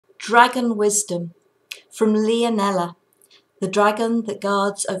Dragon Wisdom from Lionella, the dragon that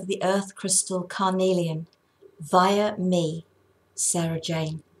guards over the Earth Crystal Carnelian, via me, Sara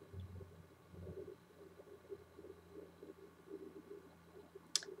Jane.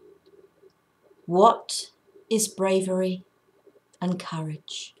 What is bravery and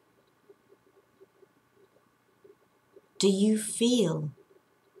courage? Do you feel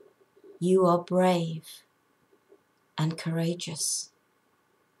you are brave and courageous?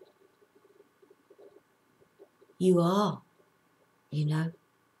 You are, you know.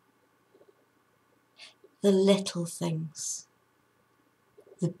 The little things,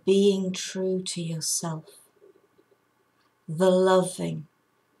 the being true to yourself, the loving,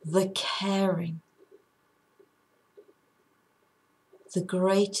 the caring. The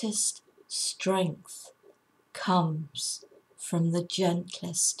greatest strength comes from the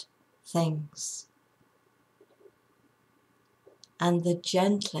gentlest things. And the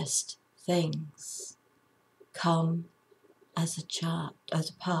gentlest things come as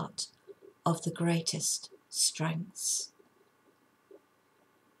a part of the greatest strengths.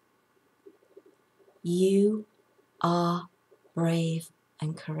 You are brave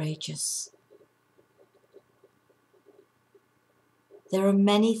and courageous. There are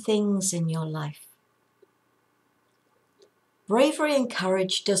many things in your life. Bravery and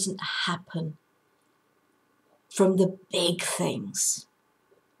courage doesn't happen from the big things.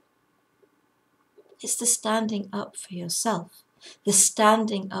 It's the standing up for yourself, the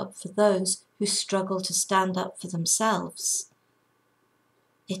standing up for those who struggle to stand up for themselves.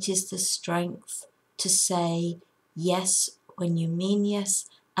 It is the strength to say yes when you mean yes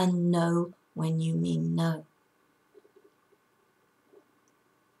and no when you mean no.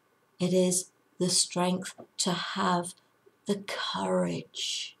 It is the strength to have the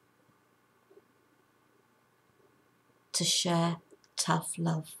courage to share tough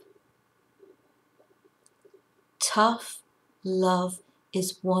love. Tough love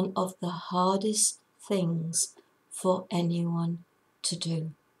is one of the hardest things for anyone to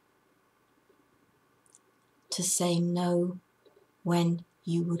do. To say no when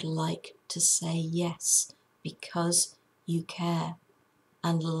you would like to say yes because you care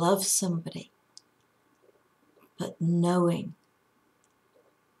and love somebody, but knowing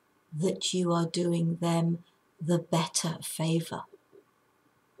that you are doing them the better favour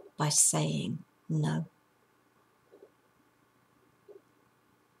by saying no.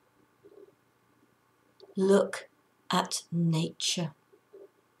 Look at nature.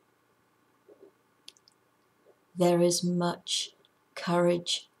 There is much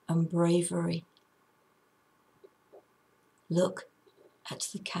courage and bravery. Look at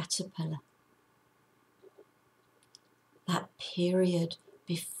the caterpillar. That period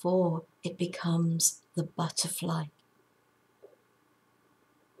before it becomes the butterfly.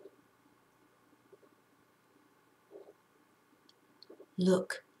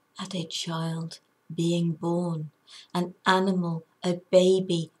 Look at a child being born, an animal, a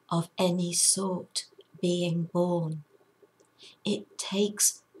baby of any sort being born. It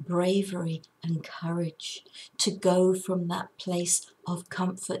takes bravery and courage to go from that place of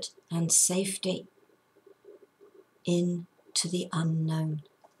comfort and safety into the unknown.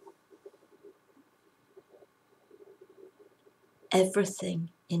 Everything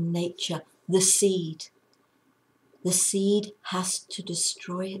in nature, the seed has to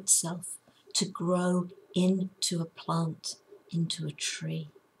destroy itself to grow into a plant, into a tree.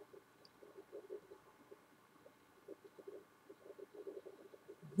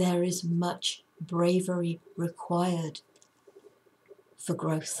 There is much bravery required for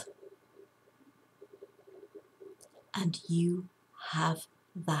growth. And you have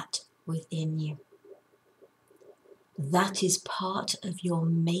that within you. That is part of your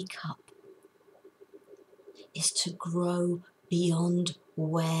makeup, is to grow beyond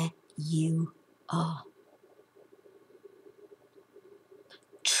where you are.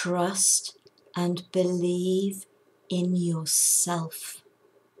 Trust and believe in yourself,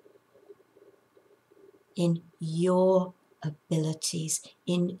 in your abilities,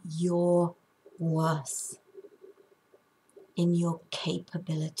 in your worth, in your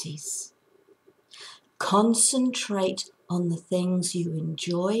capabilities. Concentrate on the things you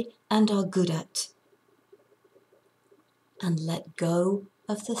enjoy and are good at, and let go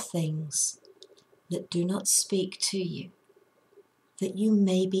of the things that do not speak to you, that you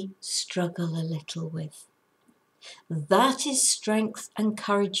maybe struggle a little with. That is strength and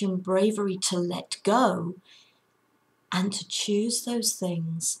courage and bravery to let go and to choose those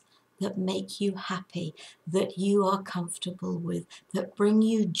things that make you happy, that you are comfortable with, that bring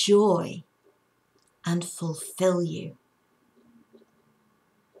you joy and fulfill you.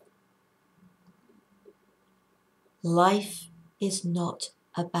 Life is not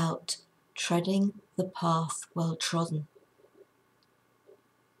about treading the path well trodden.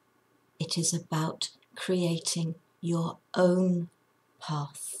 It is about creating your own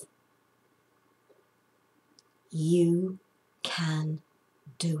path. You can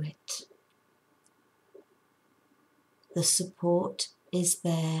do it. The support is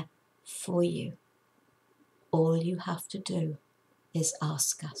there for you. All you have to do is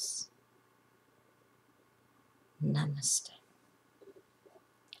ask us. Namaste.